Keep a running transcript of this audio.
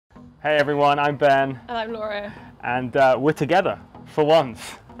Hey everyone, I'm Ben. And I'm Laura. And we're together for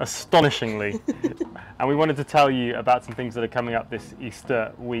once, astonishingly. And we wanted to tell you about some things that are coming up this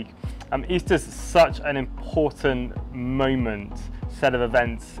Easter week. Easter's such an important moment, set of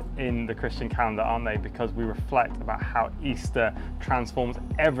events in the Christian calendar, aren't they? Because we reflect about how Easter transforms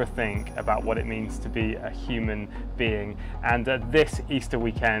everything about what it means to be a human being. And this Easter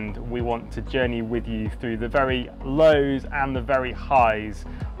weekend, we want to journey with you through the very lows and the very highs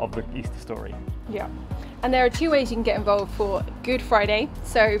of the Easter story. Yeah. And there are two ways you can get involved for Good Friday.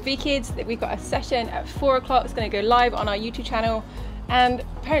 So V-Kids, we've got a session at 4 o'clock. It's going to go live on our YouTube channel. And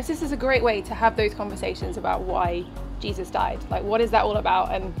parents, this is a great way to have those conversations about why Jesus died. Like, what is that all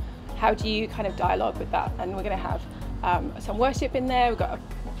about, and how do you kind of dialogue with that? And we're going to have some worship in there. We've got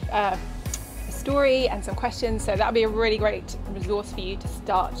a story and some questions. So that'll be a really great resource for you to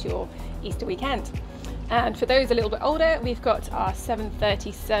start your Easter weekend. And for those a little bit older, we've got our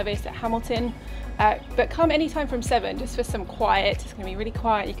 7:30 service at Hamilton. But come anytime from 7, just for some quiet. It's going to be really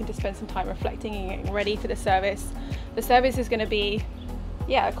quiet. You can just spend some time reflecting and getting ready for the service. The service is going to be,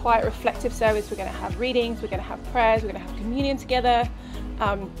 a quiet, reflective service. We're going to have readings, we're going to have prayers, we're going to have communion together.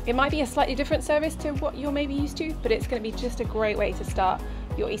 It might be a slightly different service to what you're maybe used to, but it's going to be just a great way to start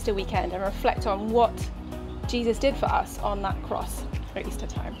your Easter weekend and reflect on what Jesus did for us on that cross at Easter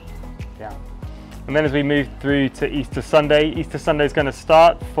time. Yeah. And then as we move through to Easter Sunday is going to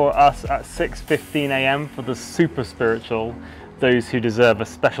start for us at 6:15 a.m. for the super spiritual, those who deserve a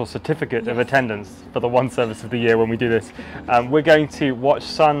special certificate of attendance for the one service of the year when we do this. We're going to watch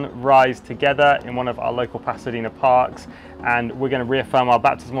sunrise together in one of our local Pasadena parks, and we're going to reaffirm our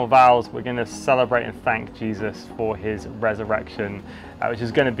baptismal vows. We're going to celebrate and thank Jesus for his resurrection, which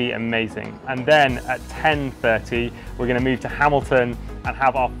is going to be amazing. And then at 10:30, we're going to move to Hamilton and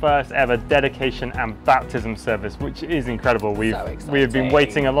have our first ever dedication and baptism service, which is incredible. We have been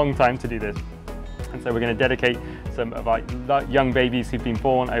waiting a long time to do this. And so we're going to dedicate some of our young babies who've been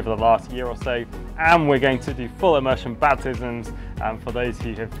born over the last year or so. And we're going to do full immersion baptisms for those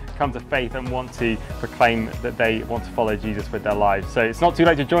who have come to faith and want to proclaim that they want to follow Jesus with their lives. So it's not too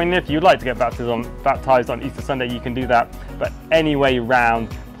late to join. If you'd like to get baptized on Easter Sunday, you can do that. But any way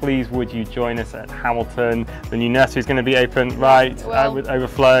round, please would you join us at Hamilton. The new nursery is going to be open, with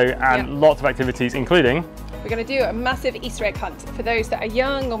overflow and lots of activities, including... We're going to do a massive Easter egg hunt for those that are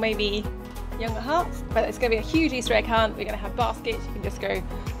young or maybe young at heart, but it's going to be a huge Easter egg hunt. We're going to have baskets. You can just go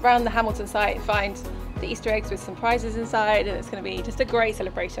around the Hamilton site, find the Easter eggs with some prizes inside, and it's going to be just a great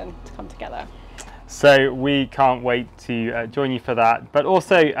celebration to come together. So we can't wait to join you for that. But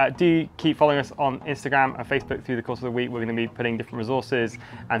also do keep following us on Instagram and Facebook through the course of the week. We're going to be putting different resources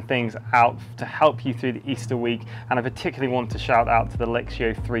and things out to help you through the Easter week. And I particularly want to shout out to the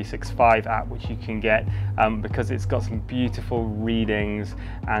Lectio 365 app, which you can get because it's got some beautiful readings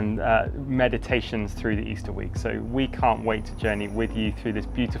and meditations through the Easter week. So we can't wait to journey with you through this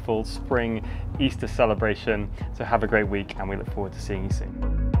beautiful spring Easter celebration. So have a great week, and we look forward to seeing you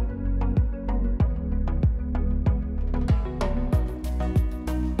soon.